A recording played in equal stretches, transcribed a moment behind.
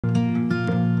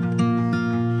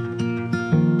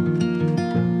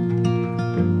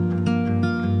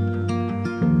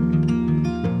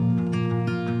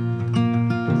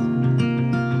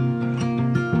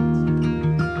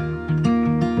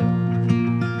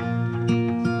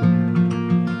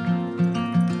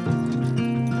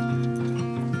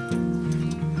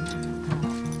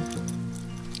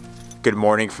Good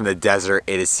morning from the desert.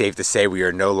 It is safe to say we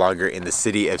are no longer in the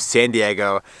city of San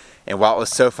Diego. And while it was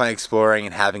so fun exploring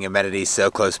and having amenities so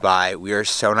close by, we are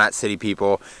so not city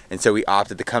people. And so we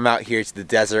opted to come out here to the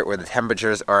desert where the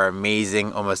temperatures are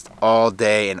amazing almost all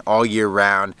day and all year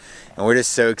round. And we're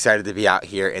just so excited to be out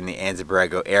here in the Anza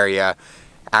Borrego area.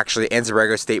 Actually, Anza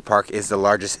Borrego State Park is the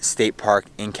largest state park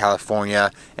in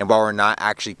California, and while we're not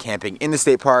actually camping in the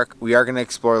state park, we are going to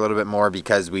explore a little bit more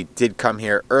because we did come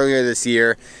here earlier this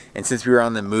year, and since we were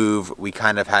on the move, we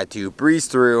kind of had to breeze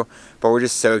through, but we're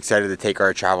just so excited to take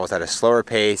our travels at a slower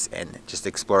pace and just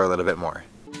explore a little bit more.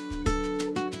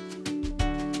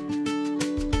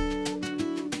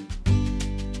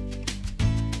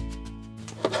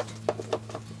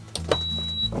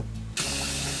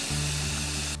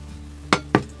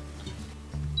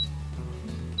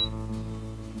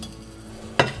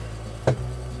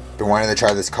 Been wanting to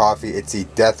try this coffee. It's the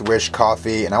Death Wish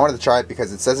coffee, and I wanted to try it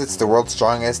because it says it's the world's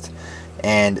strongest,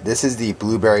 and this is the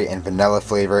blueberry and vanilla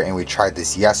flavor, and we tried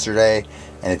this yesterday,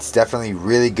 and it's definitely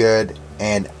really good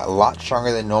and a lot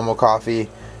stronger than normal coffee.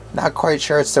 Not quite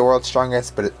sure it's the world's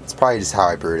strongest, but it's probably just how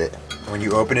I brewed it. When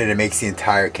you open it, it makes the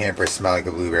entire camper smell like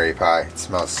a blueberry pie. It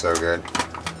smells so good.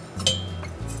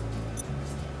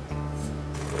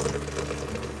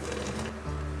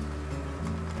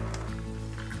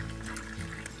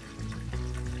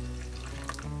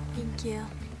 Thank you.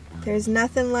 There's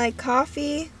nothing like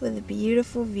coffee with a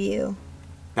beautiful view.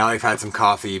 Now that we've had some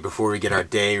coffee, before we get our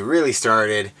day really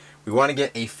started, we want to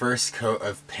get a first coat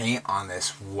of paint on this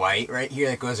white right here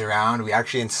that goes around. We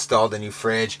actually installed a new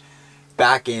fridge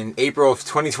back in April of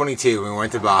 2022 when we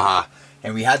went to Baja,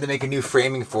 and we had to make a new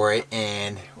framing for it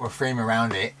or frame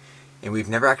around it, and we've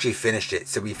never actually finished it.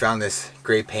 So we found this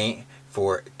gray paint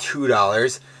for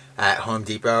 $2 at Home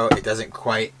Depot. It doesn't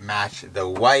quite match the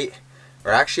white,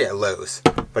 or actually at Lowe's,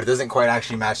 but it doesn't quite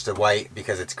actually match the white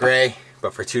because it's gray.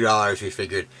 But for $2 we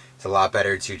figured it's a lot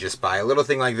better to just buy a little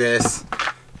thing like this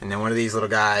and then one of these little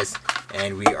guys,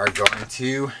 and we are going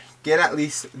to get at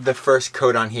least the first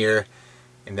coat on here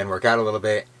and then work out a little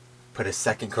bit, put a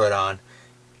second coat on,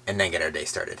 and then get our day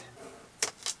started.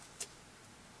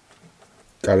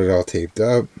 Got it all taped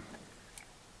up.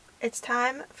 It's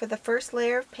time for the first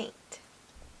layer of paint.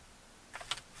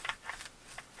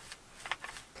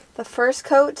 The first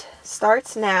coat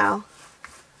starts now.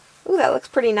 Ooh, that looks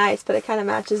pretty nice, but it kind of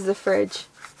matches the fridge,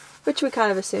 which we kind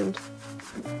of assumed.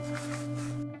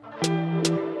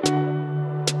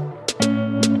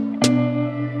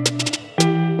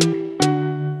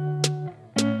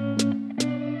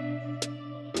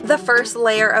 The first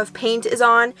layer of paint is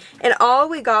on, and all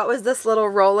we got was this little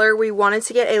roller. We wanted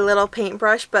to get a little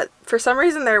paintbrush, but for some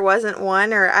reason there wasn't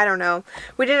one, or I don't know.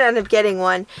 We didn't end up getting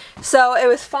one. So it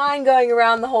was fine going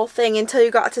around the whole thing until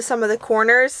you got to some of the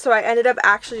corners. So I ended up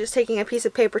actually just taking a piece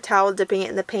of paper towel, dipping it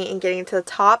in the paint, and getting it to the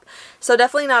top. So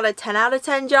definitely not a 10 out of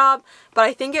 10 job, but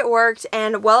I think it worked.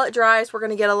 And while it dries, we're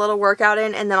going to get a little workout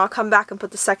in, and then I'll come back and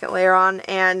put the second layer on.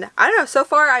 And I don't know, so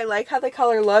far I like how the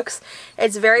color looks.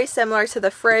 It's very similar to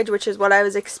the fridge, which is what I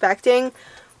was expecting.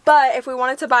 But if we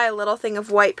wanted to buy a little thing of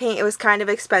white paint, it was kind of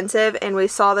expensive, and we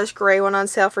saw this gray one on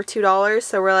sale for $2,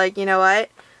 so we're like, you know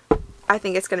what? I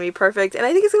think it's going to be perfect, and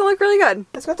I think it's going to look really good.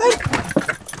 Let's go inside.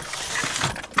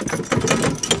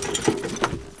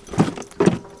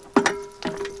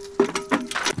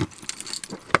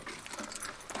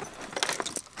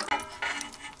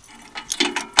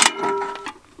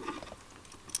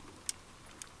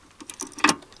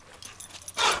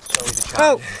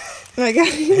 Oh my god.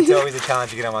 It's always a challenge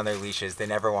to get them on their leashes. They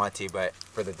never want to, but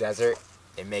for the desert,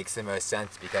 it makes the most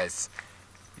sense because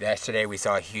yesterday we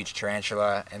saw a huge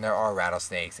tarantula, and there are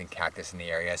rattlesnakes and cactus in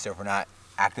the area. So if we're not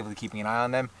actively keeping an eye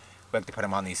on them, we have to put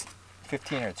them on these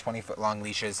 15 or 20 foot long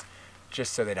leashes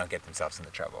just so they don't get themselves into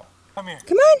trouble. Come here.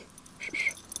 Come on.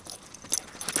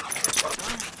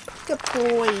 Good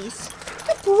boys.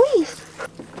 Good boys.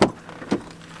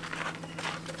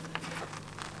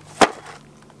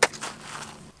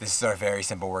 This is our very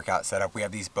simple workout setup. We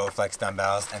have these Bowflex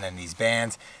dumbbells and then these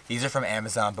bands. These are from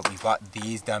Amazon, but we bought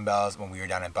these dumbbells when we were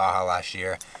down in Baja last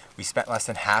year. We spent less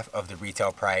than half of the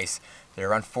retail price.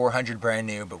 They're around $400 brand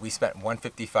new, but we spent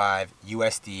 $155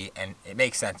 USD, and it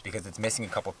makes sense because it's missing a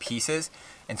couple pieces.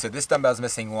 And so this dumbbell's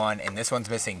missing one, and this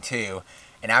one's missing two.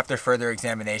 And after further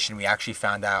examination, we actually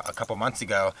found out a couple months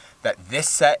ago that this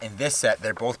set and this set,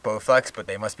 they're both Bowflex, but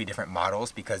they must be different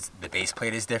models because the base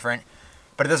plate is different.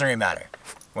 But it doesn't really matter.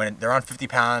 When they're on 50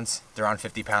 pounds, they're on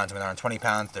 50 pounds. When they're on 20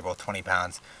 pounds, they're both 20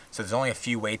 pounds. So there's only a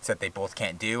few weights that they both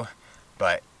can't do.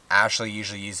 But Ashley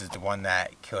usually uses the one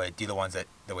that could do the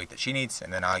weight that she needs,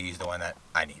 and then I'll use the one that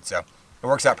I need. So it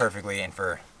works out perfectly, and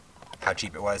for how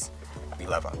cheap it was, We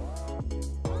love them.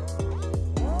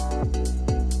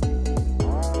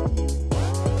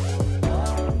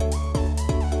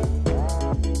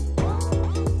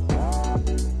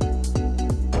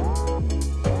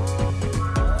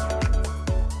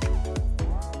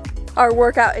 Our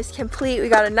workout is complete. We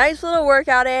got a nice little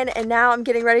workout in, and now I'm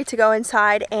getting ready to go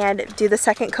inside and do the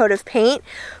second coat of paint.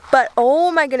 But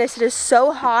oh my goodness, it is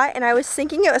so hot, and I was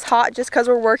thinking it was hot just because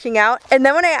we're working out. And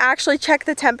then when I actually checked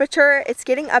the temperature, it's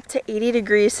getting up to 80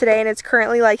 degrees today, and it's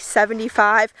currently like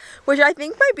 75, which I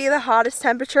think might be the hottest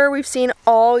temperature we've seen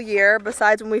all year,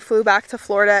 besides when we flew back to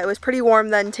Florida. It was pretty warm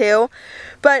then too.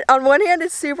 But on one hand,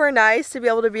 it's super nice to be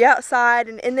able to be outside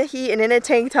and in the heat and in a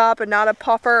tank top and not a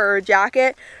puffer or a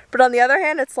jacket. But on the other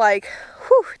hand, it's like,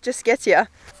 whew, just gets you.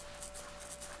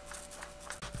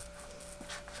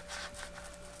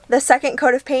 The second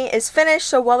coat of paint is finished,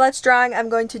 so while that's drying, I'm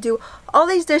going to do all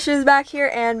these dishes back here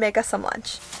and make us some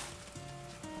lunch.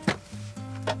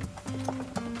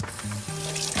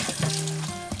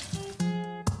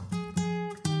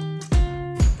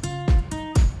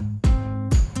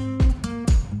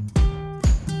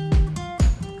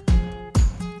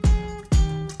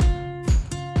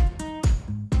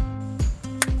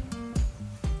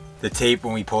 The tape,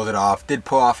 when we pulled it off, did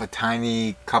pull off a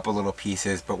tiny couple little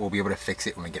pieces, but we'll be able to fix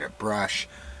it when we get a brush.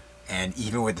 And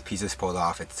even with the pieces pulled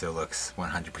off, it still looks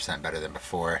 100% better than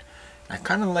before. And I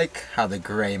kind of like how the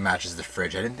gray matches the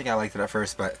fridge. I didn't think I liked it at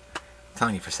first, but I'm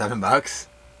telling you, for $7,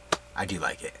 I do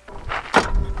like it.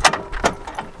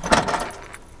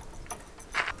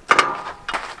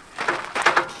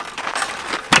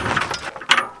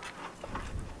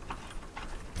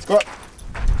 Let's go up.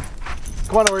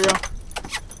 Come on, Oreo.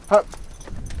 Up.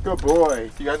 Good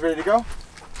boy. You guys ready to go?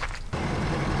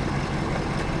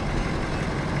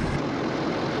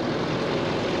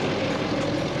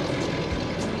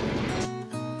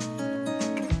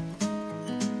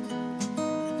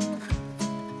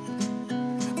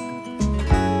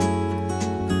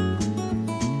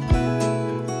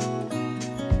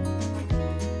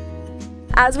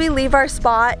 As we leave our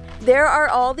spot, there are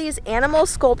all these animal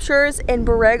sculptures in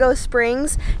Borrego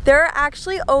Springs. There are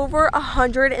actually over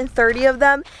 130 of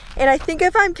them, and I think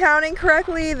if I'm counting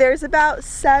correctly, there's about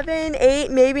 7, 8,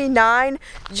 maybe 9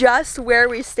 just where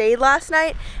we stayed last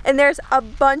night, and there's a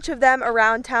bunch of them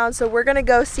around town, so we're gonna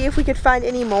go see if we could find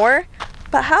any more.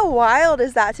 But how wild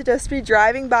is that to just be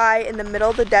driving by in the middle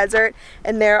of the desert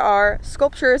and there are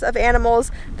sculptures of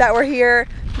animals that were here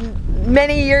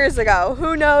many years ago.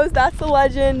 Who knows? That's the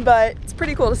legend, but it's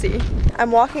pretty cool to see.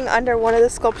 I'm walking under one of the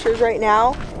sculptures right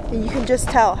now, and you can just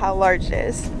tell how large it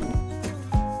is.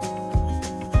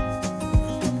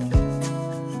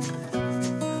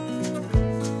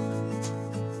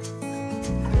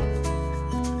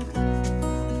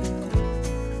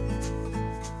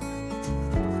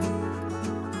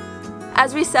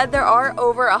 As we said, there are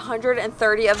over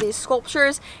 130 of these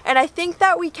sculptures, and I think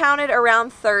that we counted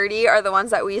around 30 are the ones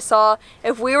that we saw.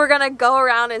 If we were gonna go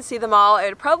around and see them all, it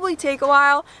would probably take a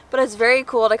while, but it's very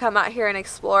cool to come out here and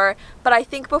explore. But I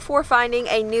think before finding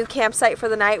a new campsite for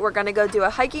the night, we're gonna go do a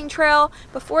hiking trail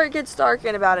before it gets dark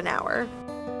in about an hour.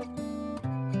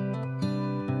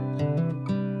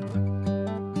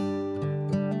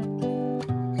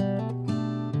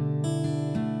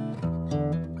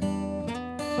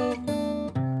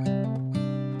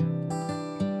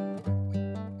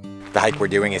 The hike we're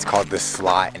doing is called the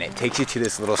Slot, and it takes you to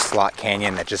this little slot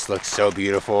canyon that just looks so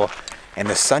beautiful. And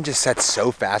the sun just sets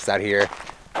so fast out here.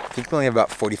 I think we only have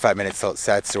about 45 minutes till it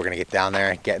sets, so we're gonna get down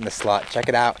there, get in the slot, check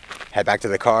it out, head back to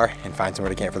the car, and find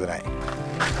somewhere to camp for the night.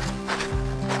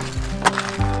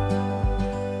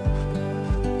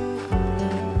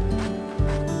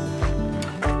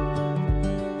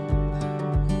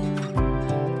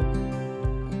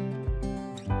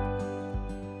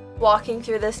 Walking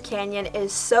through this canyon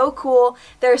is so cool.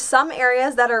 There's some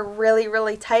areas that are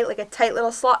really tight, like a tight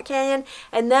little slot canyon,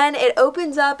 and then it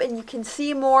opens up and you can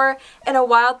see more. And a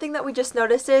wild thing that we just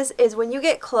noticed is when you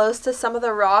get close to some of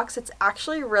the rocks, it's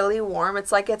actually really warm.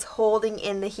 It's like it's holding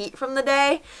in the heat from the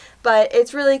day, but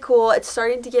it's really cool. It's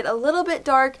starting to get a little bit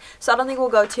dark, so I don't think we'll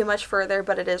go too much further,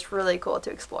 but it is really cool to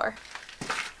explore.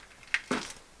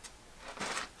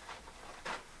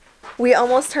 We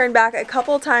almost turned back a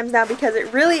couple times now because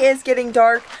it really is getting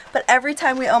dark, but every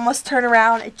time we almost turn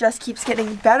around, it just keeps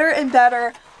getting better and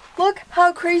better. Look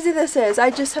how crazy this is. I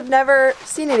just have never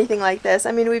seen anything like this.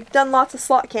 I mean, we've done lots of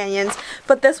slot canyons,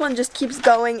 but this one just keeps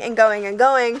going and going and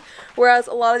going, whereas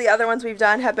a lot of the other ones we've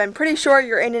done have been pretty short,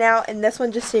 you're in and out, and this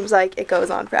one just seems like it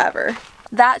goes on forever.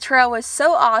 That trail was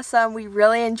so awesome. We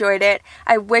really enjoyed it.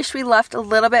 I wish we left a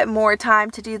little bit more time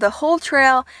to do the whole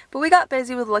trail, but we got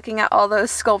busy with looking at all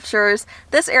those sculptures.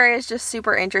 This area is just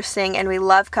super interesting and we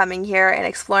love coming here and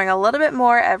exploring a little bit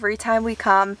more every time we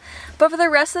come. But for the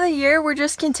rest of the year, we're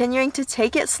just continuing to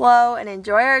take it slow and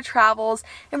enjoy our travels,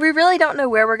 and we really don't know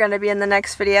where we're going to be in the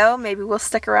next video. Maybe we'll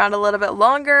stick around a little bit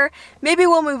longer, maybe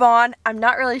we'll move on, I'm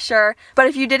not really sure. But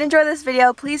if you did enjoy this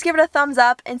video, please give it a thumbs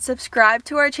up and subscribe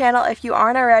to our channel if you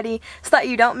aren't already so that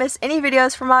you don't miss any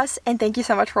videos from us, and thank you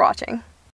so much for watching.